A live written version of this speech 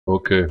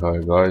Okay, hi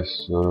guys.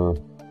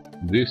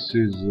 This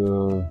is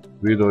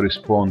video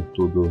response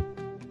to the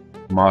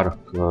Mark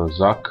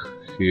Zuck.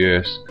 He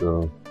asked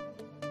to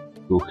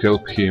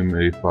help him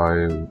if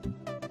I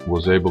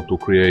was able to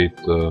create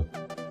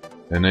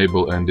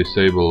enable and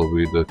disable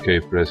with the key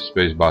press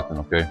space button.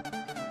 Okay,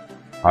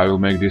 I will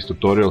make this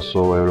tutorial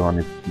so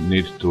everyone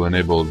needs to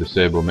enable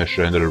disable mesh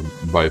render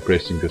by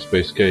pressing the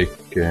space key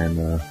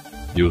can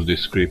use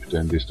this script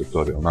and this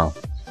tutorial. Now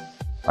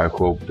I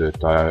hope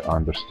that I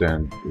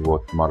understand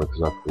what Mark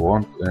Zuck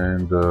wants,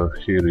 and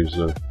here is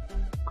a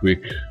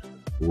quick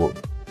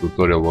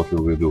tutorial what we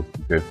will do.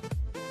 Okay,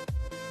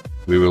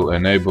 we will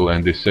enable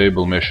and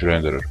disable mesh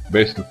renderer.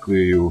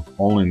 Basically you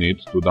only need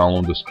to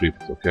download the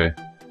script. Okay,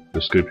 the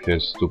script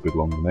has stupid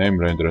long name,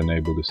 render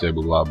enable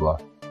disable blah blah.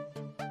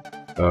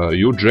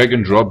 You drag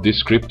and drop this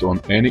script on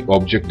any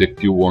object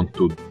that you want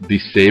to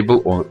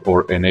disable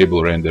or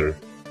enable renderer.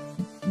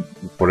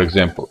 For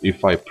example,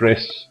 if I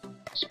press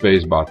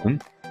space button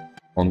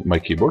on my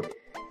keyboard,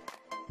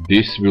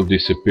 this will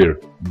disappear,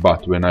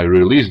 but when I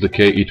release the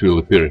key it will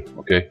appear.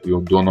 Okay,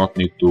 you do not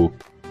need to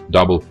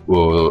double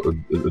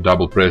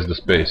press the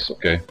space.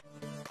 Okay,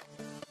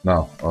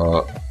 now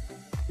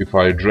if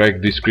I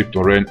drag this script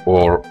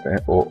or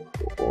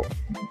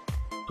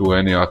to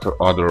any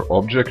other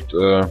object,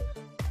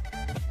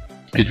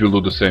 it will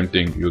do the same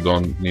thing. You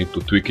don't need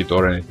to tweak it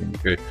or anything.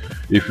 Okay,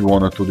 if you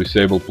wanted to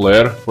disable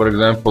player, for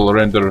example,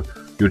 render,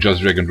 you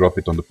just drag and drop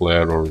it on the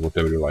player or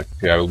whatever you like.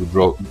 Okay, I will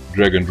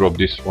drag and drop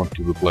this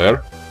onto the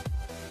player.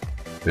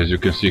 As you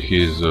can see,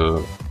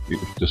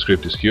 the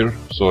script is here.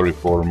 Sorry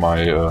for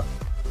my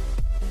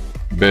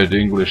bad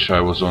English.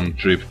 I was on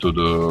trip to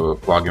the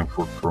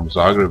Klagenfurt from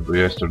Zagreb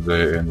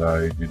yesterday and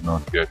I did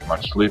not get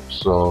much sleep,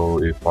 so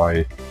if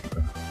I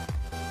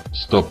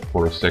stop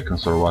for a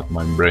second or what,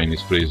 my brain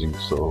is freezing,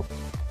 so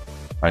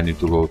I need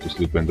to go to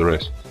sleep and the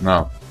rest.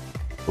 Now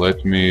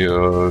let me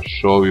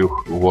show you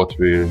what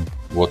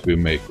we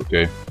make.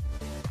 Okay,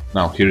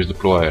 now here is the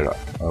player.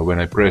 When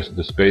I press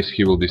the space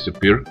he will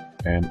disappear,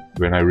 and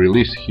when I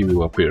release he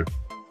will appear.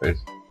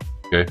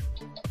 Okay,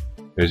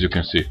 as you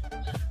can see.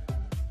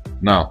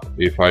 Now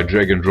if I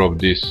drag and drop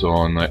this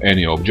on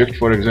any object,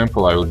 for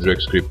example, I will drag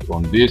script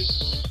on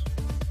this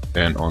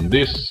and on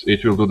this,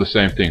 it will do the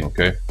same thing.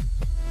 Okay,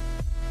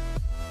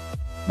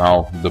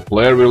 now the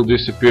player will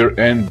disappear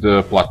and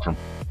the platform,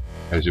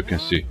 as you can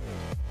see.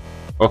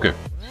 Okay,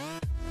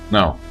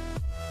 now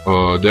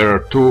there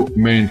are two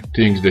main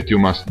things that you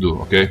must do.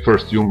 Okay,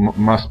 first you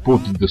must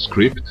put the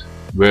script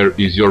where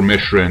is your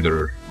mesh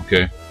renderer.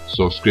 Okay,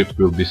 so script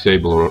will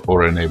disable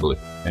or enable it.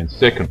 And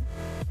second,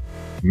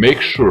 make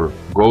sure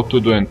go to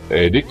the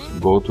edit,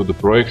 go to the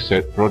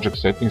project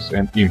settings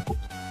and input.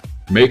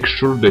 Make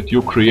sure that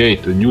you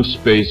create a new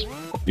space.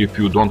 If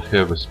you don't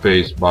have a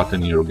space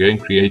button in your game,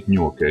 create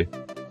new. Okay,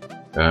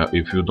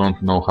 if you don't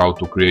know how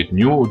to create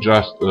new,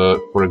 just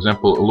for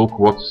example, look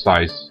what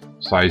size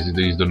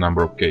is the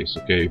number of keys.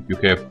 Okay, if you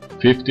have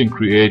 15,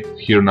 create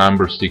here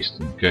number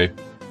 16. Okay,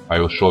 I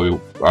will show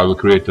you. I will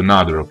create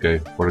another.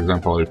 Okay, for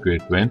example, I will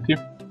create 20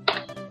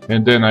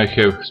 and then I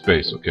have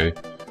space. Okay,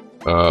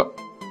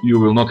 you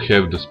will not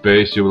have the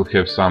space, you will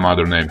have some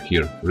other name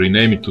here.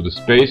 Rename it to the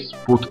space,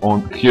 put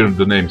on here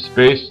the name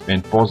space,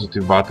 and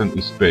positive button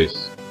is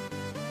space.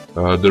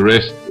 The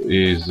rest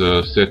is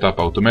set up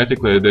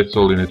automatically. That's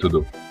all you need to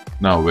do.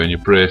 Now when you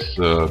press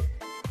the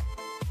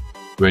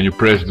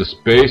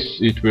space,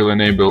 it will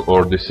enable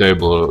or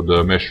disable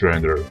the mesh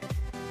renderer.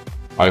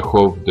 I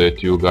hope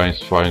that you guys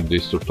find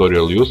this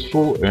tutorial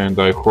useful, and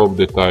I hope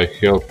that I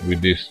helped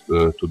with this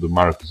to the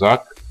Mark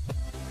Zuck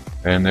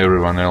and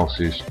everyone else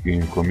is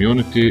in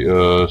community.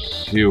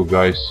 See you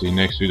guys in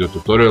next video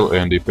tutorial,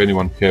 and if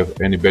anyone have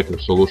any better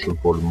solution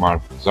for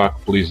Mark Zuck,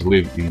 please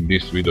leave in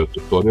this video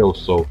tutorial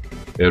so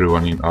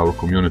everyone in our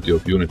community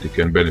of Unity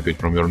can benefit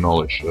from your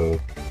knowledge.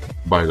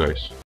 Bye guys.